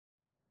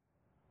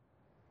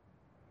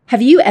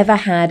Have you ever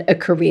had a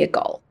career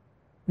goal?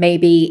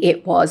 Maybe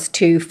it was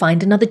to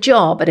find another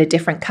job at a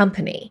different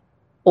company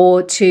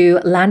or to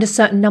land a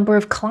certain number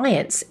of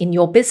clients in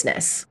your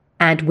business.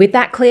 And with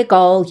that clear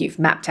goal, you've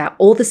mapped out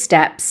all the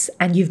steps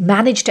and you've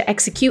managed to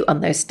execute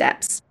on those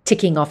steps,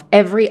 ticking off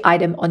every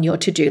item on your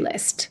to-do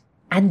list.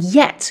 And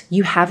yet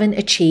you haven't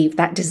achieved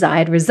that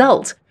desired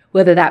result,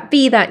 whether that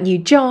be that new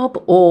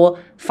job or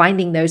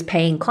finding those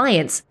paying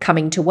clients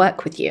coming to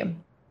work with you.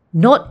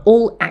 Not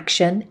all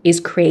action is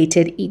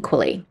created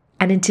equally.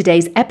 And in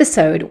today's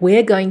episode,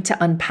 we're going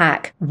to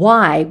unpack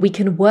why we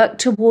can work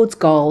towards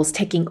goals,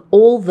 taking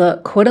all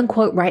the quote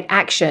unquote right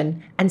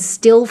action and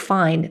still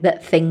find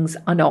that things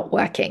are not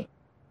working.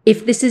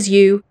 If this is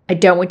you, I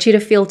don't want you to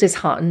feel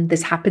disheartened.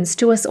 This happens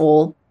to us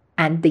all.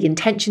 And the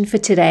intention for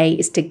today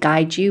is to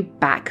guide you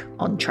back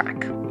on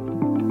track.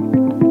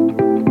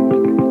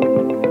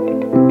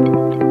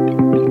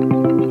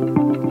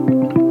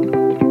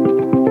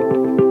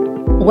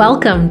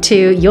 Welcome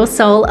to Your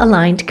Soul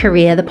Aligned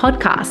Career, the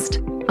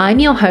podcast. I'm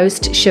your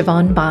host,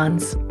 Siobhan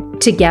Barnes.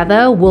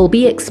 Together, we'll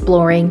be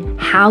exploring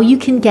how you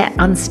can get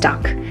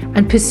unstuck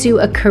and pursue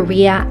a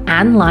career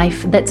and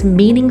life that's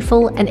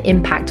meaningful and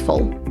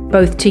impactful,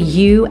 both to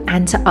you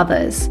and to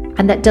others,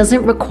 and that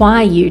doesn't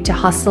require you to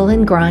hustle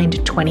and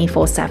grind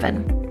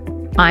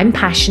 24/7. I'm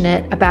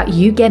passionate about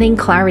you getting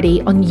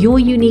clarity on your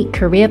unique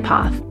career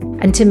path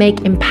and to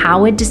make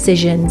empowered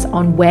decisions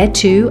on where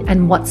to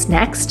and what's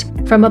next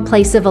from a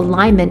place of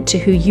alignment to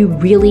who you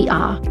really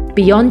are,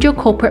 beyond your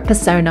corporate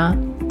persona,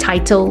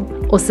 title,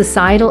 or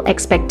societal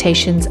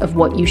expectations of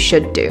what you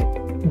should do.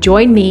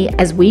 Join me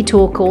as we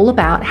talk all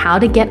about how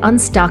to get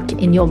unstuck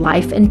in your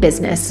life and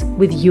business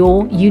with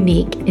your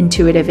unique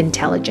intuitive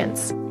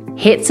intelligence.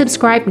 Hit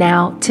subscribe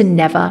now to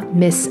never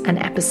miss an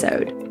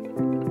episode.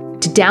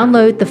 To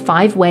download the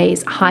 5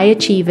 ways high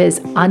achievers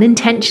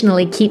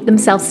unintentionally keep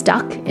themselves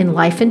stuck in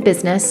life and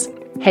business,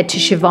 head to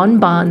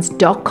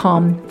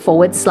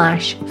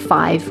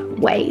siobhanbarnes.com/5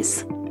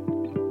 ways.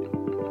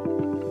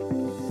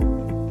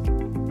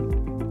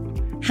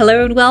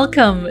 Hello and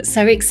welcome.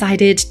 So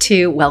excited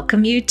to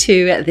welcome you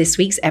to this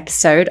week's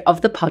episode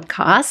of the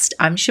podcast.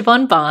 I'm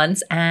Siobhan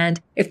Barnes, and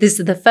if this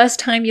is the first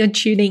time you're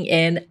tuning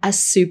in, a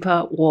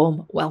super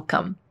warm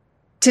welcome.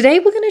 Today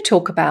we're going to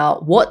talk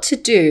about what to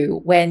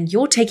do when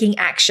you're taking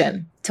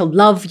action to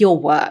love your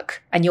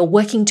work and you're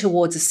working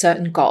towards a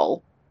certain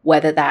goal,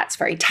 whether that's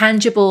very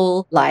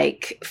tangible,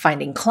 like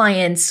finding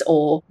clients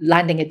or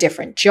landing a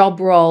different job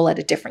role at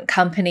a different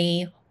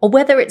company, or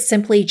whether it's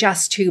simply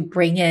just to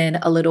bring in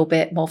a little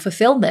bit more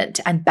fulfillment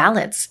and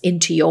balance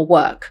into your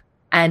work.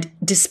 And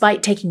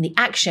despite taking the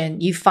action,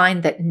 you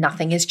find that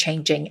nothing is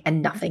changing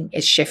and nothing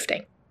is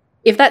shifting.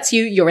 If that's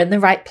you, you're in the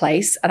right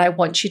place. And I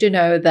want you to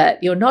know that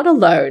you're not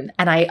alone.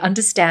 And I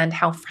understand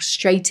how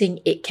frustrating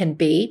it can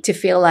be to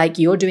feel like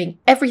you're doing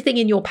everything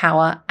in your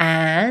power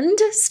and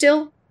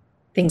still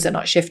things are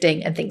not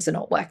shifting and things are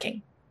not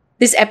working.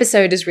 This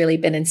episode has really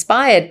been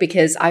inspired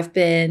because I've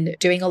been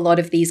doing a lot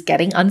of these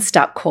Getting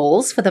Unstuck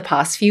calls for the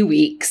past few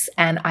weeks,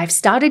 and I've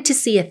started to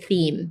see a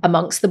theme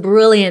amongst the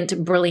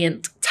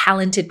brilliant,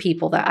 talented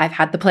people that I've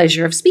had the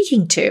pleasure of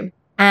speaking to.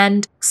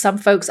 And some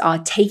folks are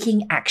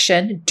taking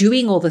action,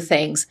 doing all the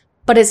things,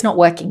 but it's not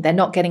working. They're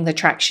not getting the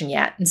traction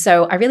yet. And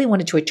so I really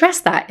wanted to address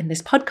that in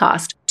this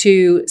podcast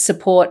to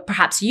support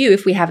perhaps you,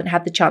 if we haven't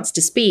had the chance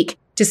to speak,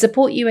 to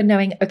support you in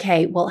knowing,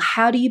 okay, well,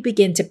 how do you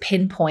begin to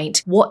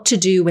pinpoint what to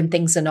do when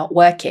things are not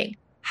working?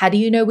 How do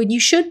you know when you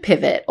should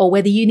pivot or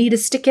whether you need to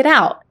stick it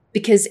out?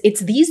 Because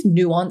it's these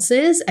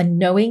nuances and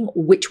knowing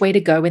which way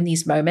to go in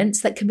these moments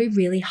that can be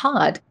really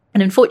hard.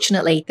 And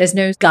unfortunately, there's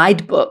no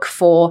guidebook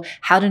for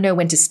how to know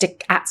when to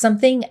stick at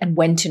something and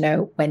when to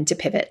know when to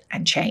pivot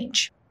and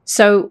change.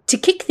 So to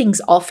kick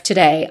things off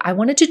today, I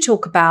wanted to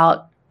talk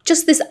about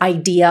just this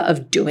idea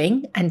of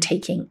doing and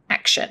taking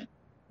action.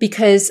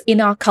 Because in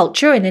our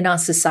culture and in our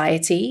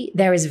society,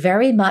 there is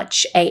very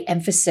much an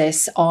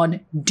emphasis on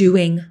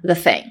doing the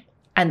thing.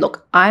 And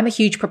look, I'm a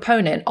huge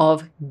proponent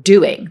of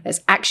doing. There's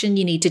action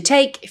you need to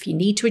take. If you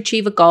need to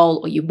achieve a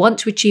goal or you want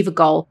to achieve a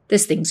goal,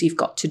 there's things you've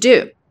got to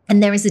do.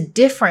 And there is a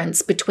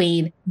difference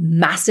between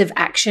massive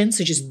action,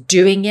 so just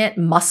doing it,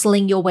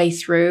 muscling your way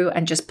through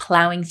and just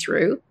plowing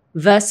through,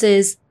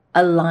 versus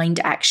aligned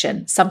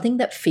action, something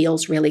that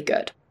feels really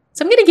good.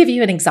 So I'm going to give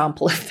you an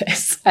example of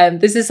this.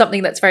 This is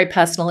something that's very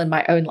personal in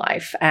my own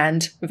life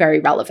and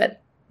very relevant.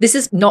 This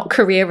is not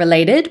career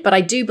related, but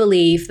I do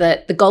believe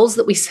that the goals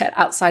that we set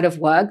outside of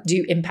work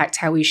do impact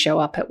how we show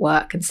up at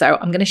work. And so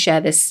I'm going to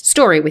share this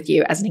story with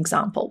you as an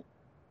example.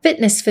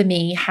 Fitness for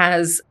me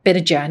has been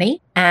a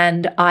journey,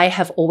 and I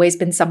have always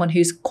been someone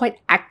who's quite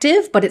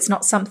active, but it's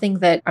not something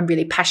that I'm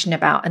really passionate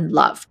about and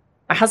love.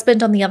 My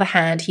husband, on the other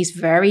hand, he's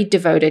very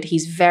devoted,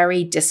 he's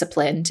very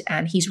disciplined,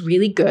 and he's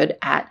really good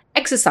at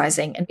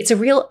exercising. And it's a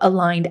real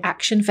aligned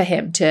action for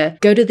him to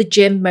go to the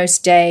gym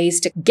most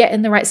days, to get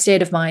in the right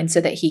state of mind so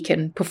that he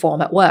can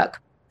perform at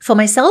work. For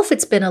myself,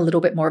 it's been a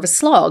little bit more of a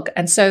slog.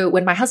 And so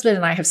when my husband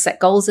and I have set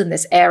goals in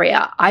this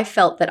area, I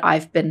felt that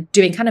I've been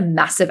doing kind of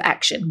massive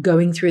action,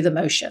 going through the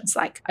motions.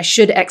 Like I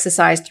should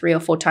exercise 3 or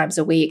 4 times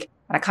a week.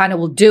 and I kind of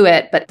will do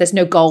it, but there's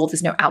no goal,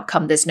 there's no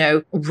outcome, there's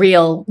no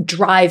real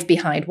drive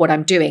behind what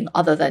I'm doing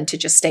other than to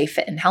just stay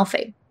fit and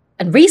healthy.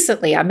 And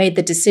recently I made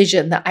the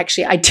decision that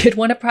actually I did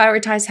want to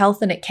prioritize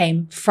health, and it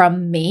came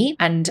from me,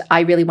 and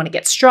I really want to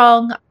get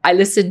strong. I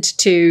listened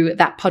to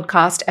that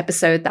podcast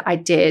episode that I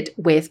did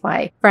with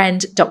my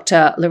friend,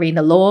 Dr.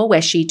 Lorena Law,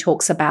 where she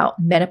talks about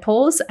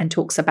menopause and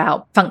talks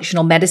about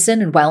functional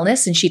medicine and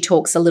wellness. And she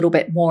talks a little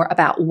bit more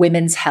about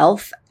women's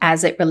health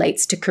as it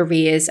relates to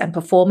careers and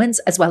performance,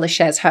 as well as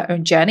shares her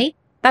own journey.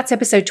 That's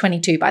episode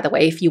 22, by the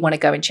way, if you want to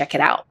go and check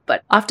it out.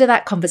 But after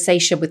that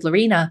conversation with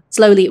Lorena,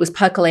 slowly it was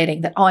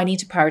percolating that, I need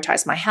to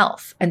prioritize my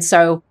health. And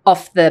so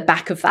off the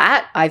back of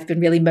that, I've been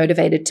really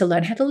motivated to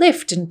learn how to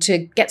lift and to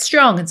get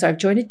strong. And so I've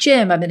joined a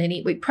gym, I'm in an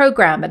Eat Week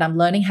program, and I'm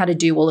learning how to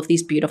do all of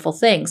these beautiful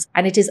things.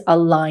 And it is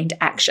aligned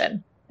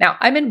action. Now,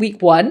 I'm in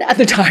week 1 at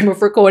the time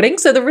of recording,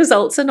 so the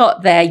results are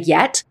not there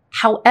yet.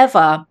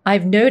 However,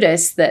 I've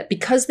noticed that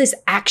because this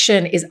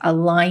action is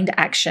aligned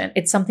action,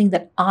 it's something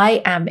that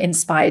I am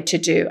inspired to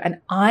do and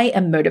I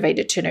am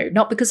motivated to do,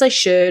 not because I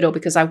should or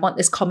because I want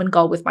this common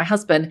goal with my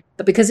husband,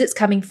 but because it's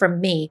coming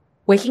from me.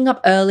 Waking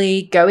up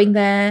early, going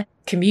there,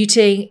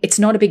 commuting, it's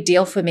not a big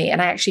deal for me,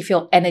 and I actually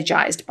feel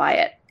energized by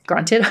it.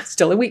 Granted, I'm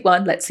still in week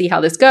 1. Let's see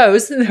how this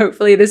goes. And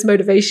hopefully this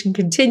motivation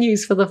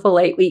continues for the full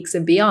 8 weeks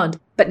and beyond.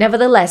 But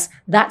nevertheless,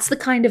 that's the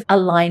kind of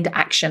aligned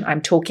action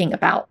I'm talking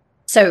about.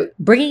 So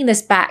bringing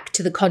this back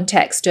to the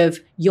context of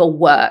your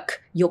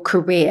work, your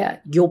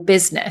career, your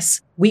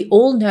business, we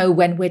all know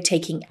when we're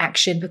taking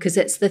action because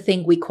it's the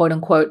thing we quote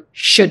unquote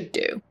should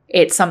do.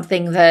 It's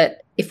something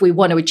that if we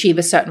want to achieve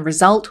a certain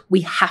result,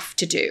 we have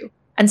to do.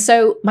 And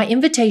so my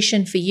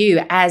invitation for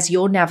you as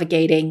you're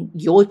navigating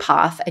your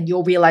path and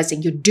you're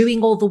realizing you're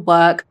doing all the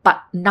work,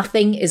 but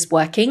nothing is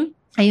working,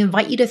 I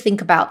invite you to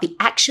think about the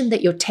action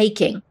that you're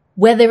taking,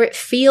 whether it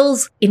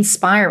feels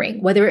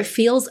inspiring, whether it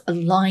feels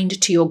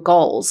aligned to your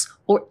goals,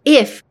 or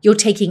if you're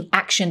taking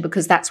action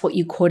because that's what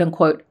you quote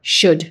unquote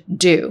should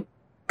do.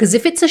 Because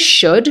if it's a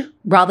should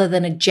rather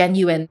than a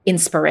genuine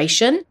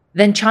inspiration,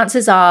 then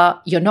chances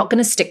are you're not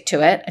going to stick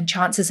to it, and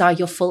chances are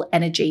your full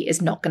energy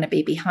is not going to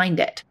be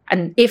behind it.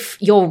 And if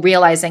you're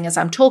realizing as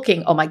I'm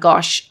talking, oh my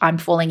gosh, I'm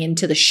falling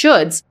into the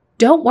shoulds,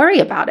 don't worry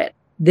about it.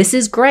 This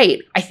is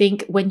great. I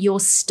think when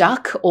you're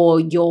stuck or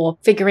you're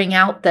figuring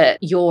out that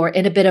you're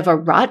in a bit of a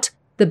rut,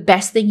 the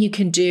best thing you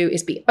can do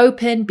is be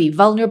open, be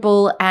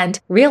vulnerable, and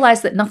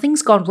realize that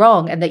nothing's gone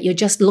wrong and that you're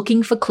just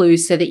looking for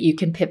clues so that you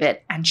can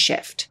pivot and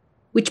shift.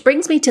 Which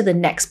brings me to the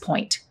next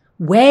point.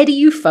 Where do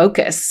you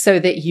focus so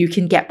that you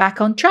can get back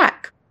on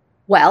track?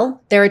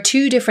 Well, there are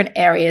 2 different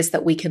areas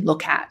that we can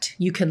look at.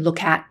 You can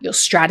look at your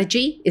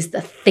strategy. Is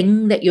the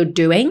thing that you're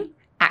doing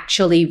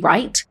actually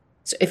right?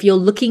 So if you're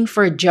looking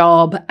for a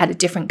job at a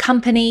different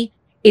company,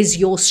 is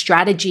your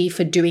strategy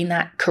for doing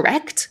that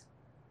correct?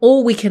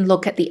 Or we can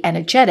look at the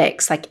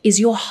energetics, like, is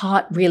your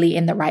heart really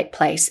in the right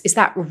place? Is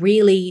that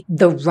really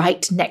the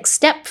right next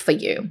step for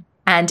you?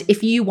 And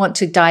if you want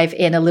to dive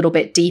in a little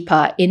bit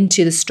deeper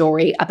into the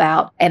story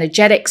about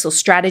energetics or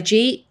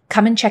strategy,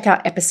 come and check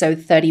out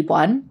episode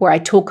 31, where I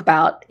talk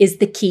about, is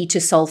the key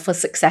to solve for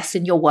success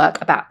in your work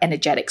about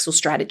energetics or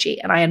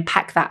strategy? And I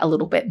unpack that a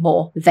little bit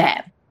more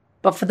there.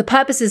 But for the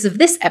purposes of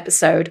this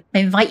episode, I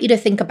invite you to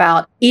think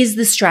about, is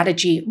the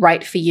strategy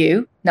right for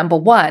you? Number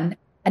 1.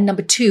 And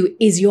number 2,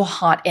 is your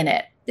heart in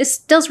it? This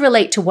does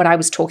relate to what I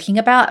was talking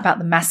about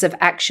the massive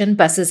action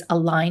versus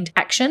aligned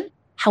action.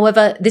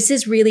 However, this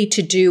is really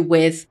to do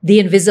with the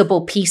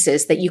invisible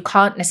pieces that you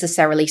can't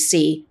necessarily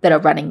see that are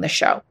running the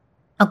show.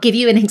 I'll give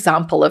you an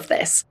example of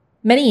this.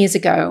 Many years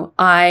ago,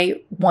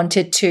 I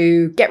wanted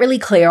to get really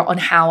clear on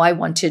how I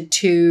wanted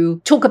to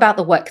talk about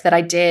the work that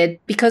I did,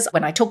 because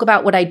when I talk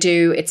about what I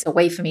do, it's a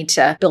way for me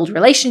to build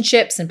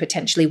relationships and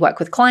potentially work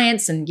with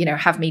clients and,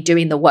 have me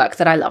doing the work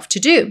that I love to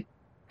do.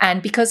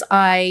 And because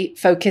I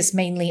focus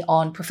mainly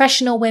on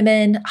professional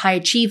women, high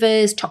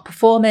achievers, top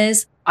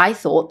performers, I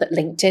thought that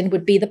LinkedIn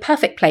would be the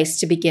perfect place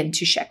to begin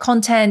to share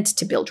content,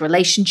 to build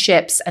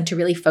relationships, and to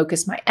really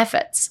focus my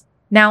efforts.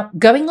 Now,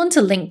 going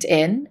onto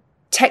LinkedIn,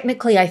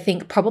 technically, I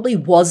think probably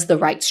was the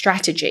right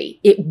strategy.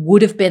 It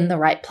would have been the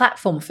right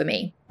platform for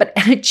me, but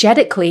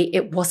energetically,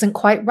 it wasn't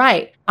quite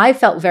right. I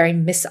felt very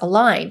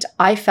misaligned.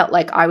 I felt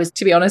like I was,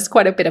 to be honest,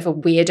 quite a bit of a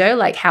weirdo,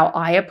 like how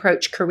I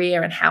approach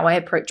career and how I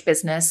approach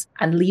business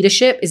and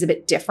leadership is a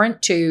bit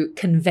different to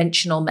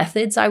conventional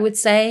methods, I would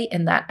say,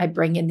 in that I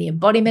bring in the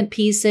embodiment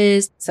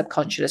pieces,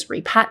 subconscious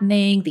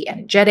repatterning, the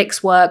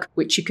energetics work,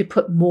 which you could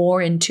put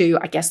more into,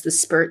 I guess, the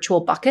spiritual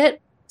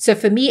bucket. So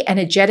for me,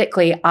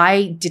 energetically,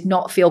 I did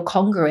not feel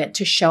congruent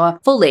to show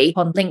up fully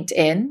on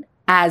LinkedIn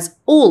as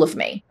all of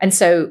me. And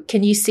so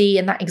can you see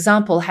in that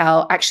example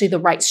how actually the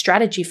right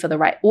strategy for the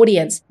right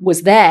audience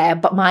was there,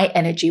 but my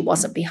energy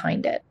wasn't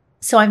behind it?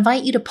 So I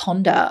invite you to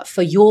ponder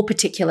for your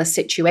particular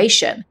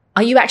situation.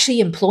 Are you actually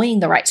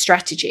employing the right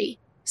strategy?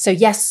 So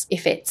yes,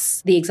 if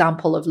it's the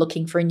example of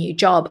looking for a new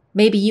job,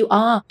 maybe you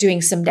are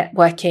doing some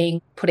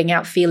networking, putting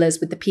out feelers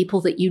with the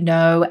people that you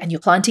know, and you're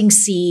planting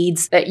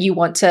seeds that you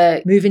want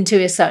to move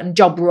into a certain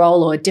job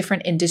role or a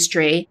different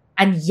industry.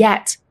 And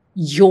yet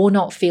you're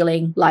not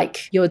feeling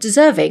like you're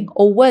deserving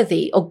or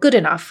worthy or good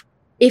enough.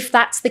 If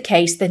that's the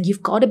case, then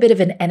you've got a bit of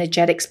an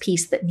energetics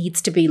piece that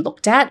needs to be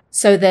looked at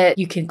so that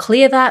you can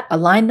clear that,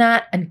 align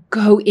that, and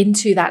go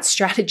into that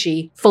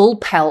strategy full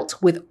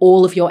pelt with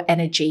all of your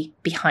energy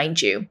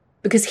behind you.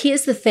 Because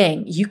here's the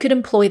thing, you could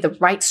employ the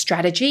right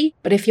strategy,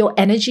 but if your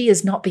energy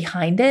is not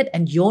behind it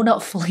and you're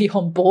not fully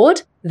on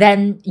board,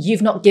 then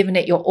you've not given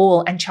it your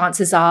all, and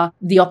chances are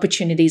the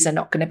opportunities are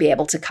not going to be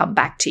able to come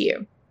back to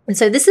you. And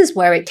so this is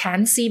where it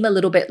can seem a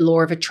little bit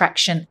law of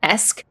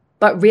attraction-esque.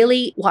 But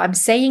really, what I'm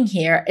saying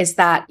here is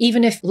that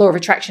even if law of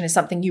attraction is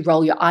something you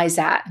roll your eyes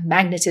at,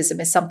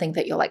 magnetism is something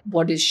that you're like,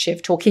 what is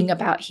Shiv talking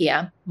about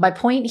here? My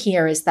point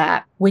here is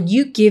that when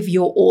you give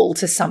your all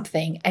to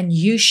something and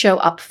you show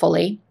up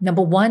fully,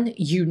 number one,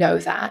 you know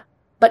that.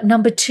 But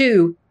number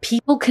two,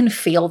 people can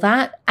feel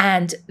that,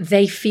 and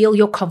they feel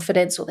your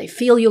confidence, or they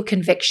feel your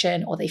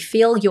conviction, or they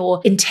feel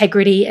your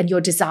integrity and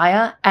your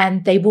desire,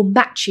 and they will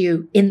match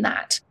you in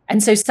that.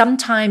 And so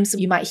sometimes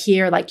you might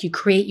hear like you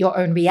create your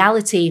own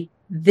reality.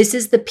 This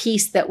is the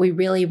piece that we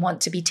really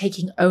want to be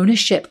taking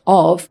ownership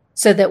of,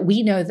 so that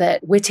we know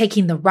that we're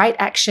taking the right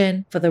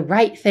action for the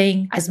right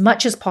thing as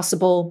much as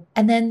possible.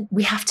 And then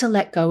we have to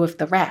let go of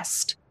the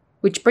rest.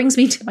 Which brings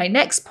me to my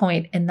next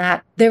point, in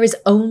that there is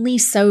only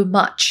so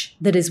much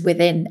that is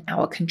within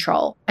our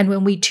control. And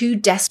when we too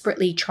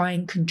desperately try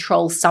and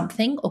control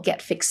something or get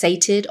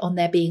fixated on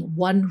there being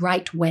one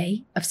right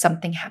way of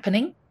something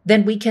happening,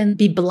 then we can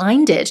be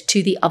blinded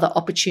to the other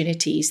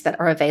opportunities that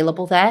are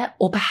available there,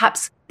 or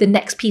perhaps the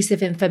next piece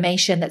of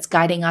information that's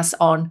guiding us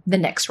on the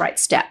next right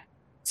step.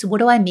 So what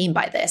do I mean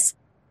by this?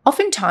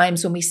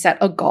 Oftentimes when we set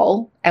a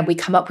goal and we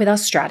come up with our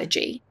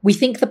strategy, we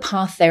think the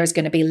path there is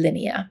going to be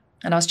linear.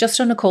 And I was just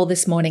on a call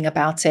this morning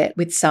about it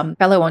with some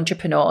fellow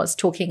entrepreneurs,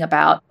 talking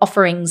about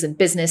offerings and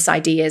business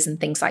ideas and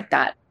things like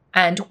that.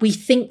 And we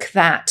think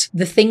that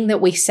the thing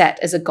that we set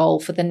as a goal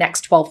for the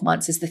next 12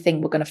 months is the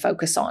thing we're going to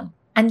focus on.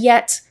 And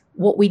yet,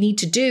 what we need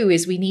to do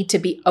is we need to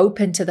be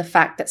open to the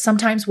fact that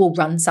sometimes we'll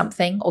run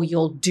something or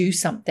you'll do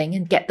something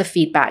and get the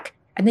feedback.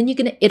 And then you're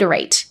going to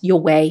iterate your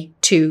way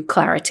to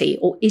clarity,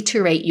 or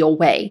iterate your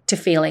way to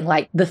feeling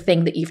like the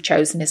thing that you've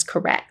chosen is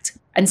correct.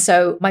 And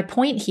so my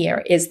point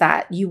here is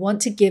that you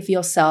want to give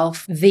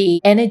yourself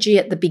the energy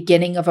at the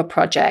beginning of a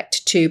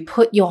project to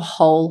put your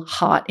whole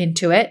heart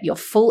into it, your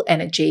full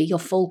energy, your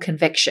full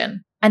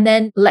conviction, and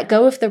then let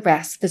go of the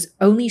rest. There's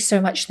only so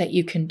much that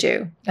you can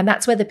do. And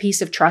that's where the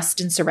piece of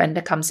trust and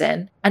surrender comes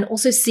in. And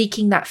also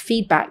seeking that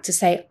feedback to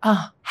say,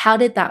 how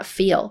did that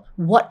feel?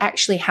 What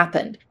actually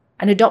happened?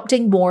 And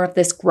adopting more of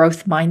this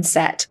growth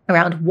mindset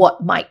around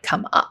what might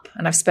come up.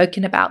 And I've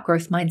spoken about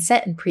growth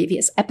mindset in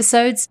previous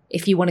episodes.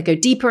 If you want to go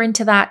deeper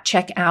into that,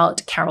 check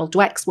out Carol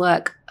Dweck's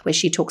work, where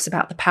she talks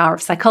about the power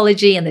of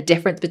psychology and the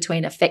difference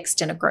between a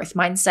fixed and a growth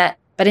mindset.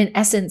 But in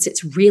essence,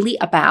 it's really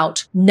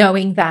about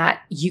knowing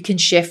that you can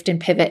shift and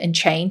pivot and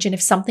change. And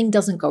if something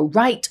doesn't go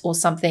right or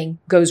something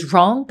goes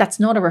wrong, that's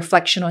not a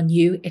reflection on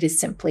you. It is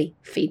simply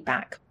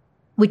feedback.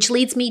 Which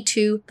leads me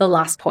to the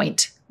last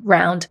point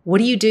around, what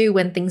do you do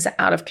when things are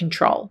out of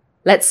control?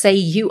 Let's say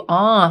you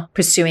are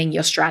pursuing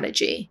your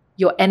strategy.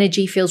 Your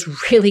energy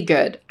feels really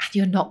good and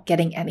you're not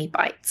getting any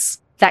bites.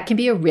 That can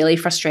be a really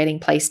frustrating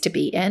place to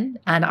be in.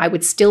 And I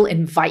would still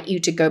invite you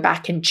to go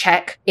back and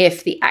check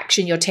if the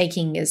action you're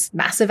taking is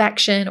massive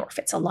action or if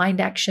it's aligned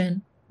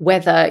action,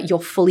 whether you're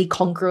fully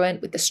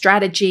congruent with the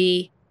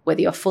strategy,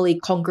 whether you're fully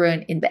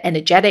congruent in the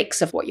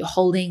energetics of what you're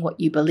holding, what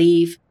you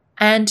believe,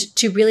 and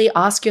to really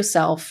ask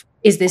yourself,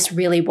 is this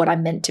really what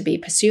I'm meant to be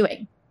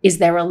pursuing? Is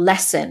there a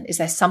lesson? Is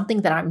there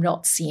something that I'm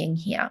not seeing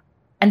here?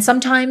 And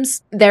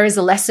sometimes there is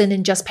a lesson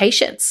in just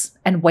patience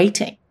and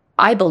waiting.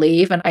 I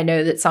believe, and I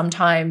know that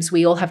sometimes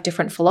we all have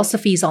different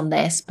philosophies on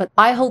this, but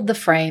I hold the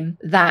frame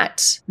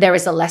that there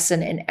is a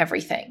lesson in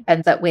everything,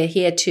 and that we're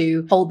here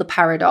to hold the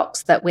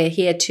paradox, that we're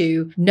here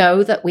to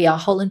know that we are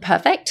whole and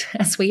perfect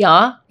as we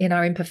are in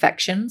our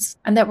imperfections,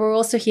 and that we're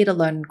also here to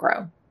learn and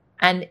grow.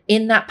 And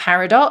in that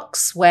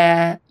paradox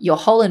where you're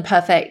whole and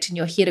perfect and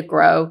you're here to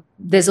grow,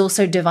 there's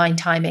also divine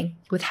timing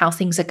with how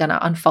things are going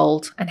to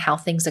unfold and how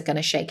things are going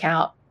to shake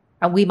out.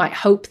 And we might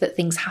hope that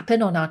things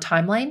happen on our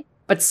timeline,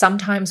 but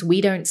sometimes we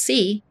don't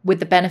see, with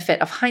the benefit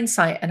of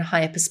hindsight and a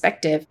higher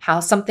perspective, how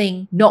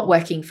something not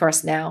working for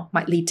us now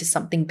might lead to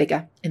something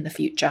bigger in the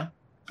future.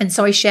 And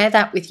so I share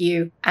that with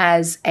you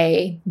as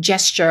a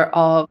gesture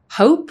of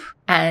hope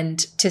and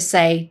to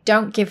say,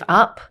 don't give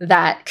up.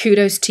 That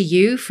kudos to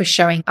you for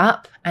showing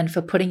up and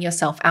for putting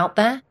yourself out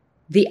there.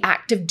 The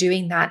act of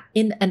doing that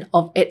in and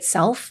of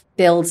itself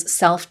builds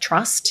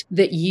self-trust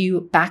that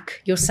you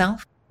back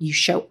yourself, you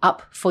show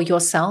up for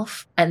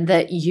yourself, and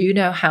that you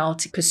know how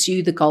to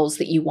pursue the goals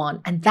that you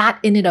want. And that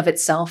in and of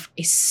itself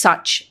is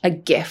such a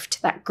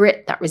gift. That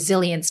grit, that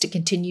resilience to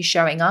continue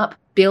showing up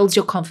builds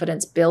your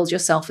confidence, builds your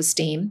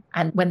self-esteem.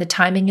 And when the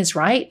timing is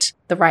right,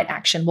 the right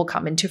action will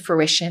come into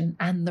fruition,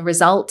 and the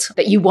result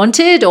that you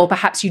wanted, or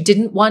perhaps you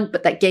didn't want,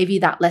 but that gave you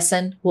that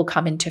lesson, will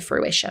come into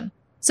fruition.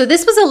 So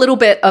this was a little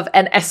bit of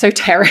an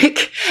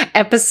esoteric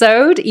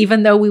episode,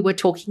 even though we were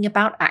talking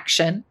about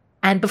action.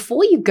 And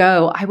before you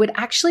go, I would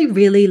actually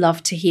really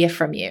love to hear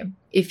from you.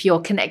 If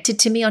you're connected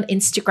to me on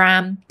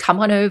Instagram, come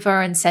on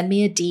over and send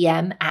me a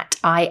DM at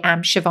I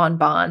am Siobhan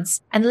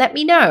Barnes and let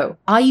me know,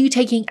 are you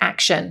taking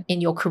action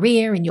in your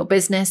career, in your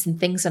business, and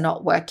things are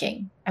not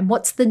working? And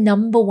what's the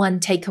number one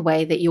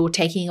takeaway that you're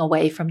taking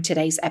away from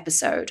today's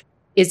episode?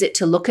 Is it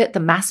to look at the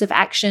massive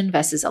action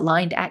versus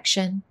aligned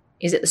action?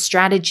 Is it the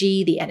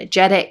strategy, the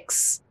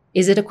energetics?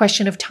 Is it a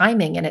question of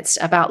timing and it's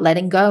about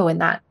letting go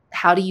and that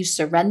how do you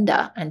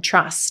surrender and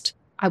trust?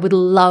 I would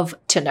love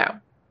to know.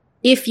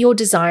 If you're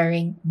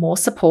desiring more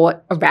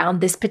support around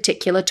this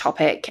particular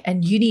topic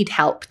and you need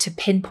help to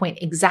pinpoint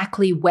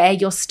exactly where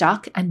you're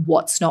stuck and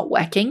what's not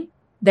working,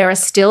 there are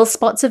still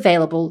spots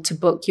available to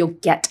book your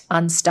Get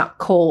Unstuck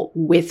call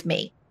with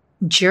me.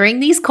 During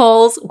these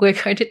calls, we're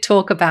going to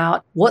talk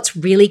about what's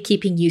really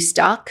keeping you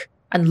stuck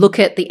and look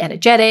at the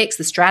energetics,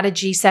 the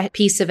strategy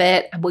piece of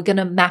it, and we're going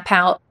to map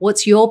out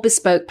what's your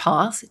bespoke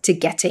path to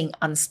getting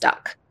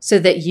unstuck so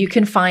that you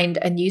can find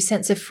a new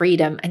sense of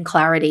freedom and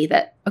clarity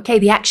that, okay,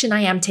 the action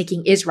I am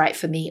taking is right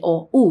for me,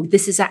 or, ooh,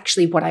 this is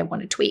actually what I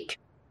want to tweak.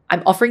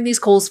 I'm offering these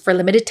calls for a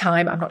limited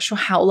time. I'm not sure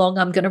how long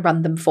I'm going to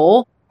run them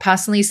for.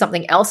 Personally,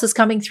 something else is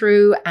coming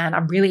through and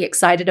I'm really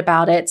excited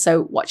about it.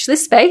 So watch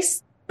this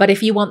space. But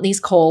if you want these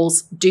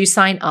calls, do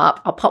sign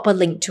up. I'll pop a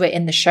link to it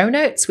in the show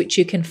notes, which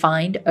you can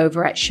find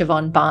over at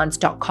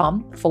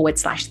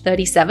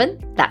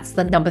siobhanbarnes.com/37. That's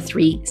the number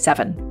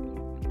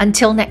 37.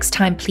 Until next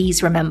time,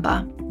 please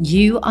remember,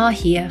 you are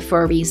here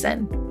for a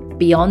reason.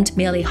 Beyond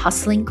merely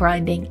hustling,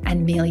 grinding,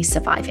 and merely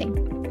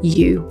surviving.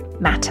 You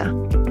matter.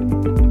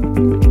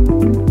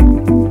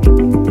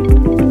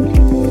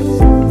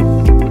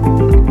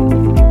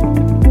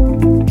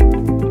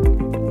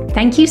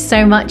 Thank you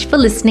so much for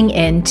listening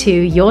in to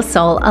Your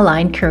Soul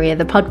Aligned Career,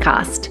 the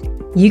podcast.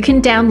 You can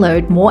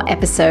download more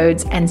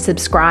episodes and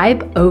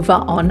subscribe over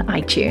on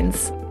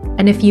iTunes.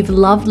 And if you've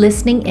loved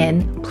listening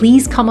in,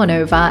 please come on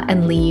over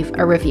and leave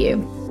a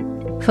review.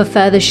 For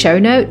further show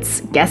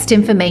notes, guest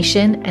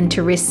information, and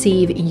to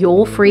receive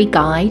your free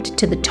guide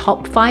to the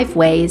top 5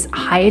 ways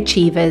high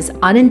achievers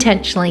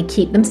unintentionally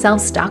keep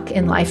themselves stuck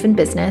in life and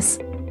business,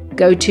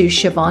 go to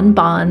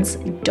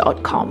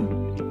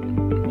siobhanbarnes.com.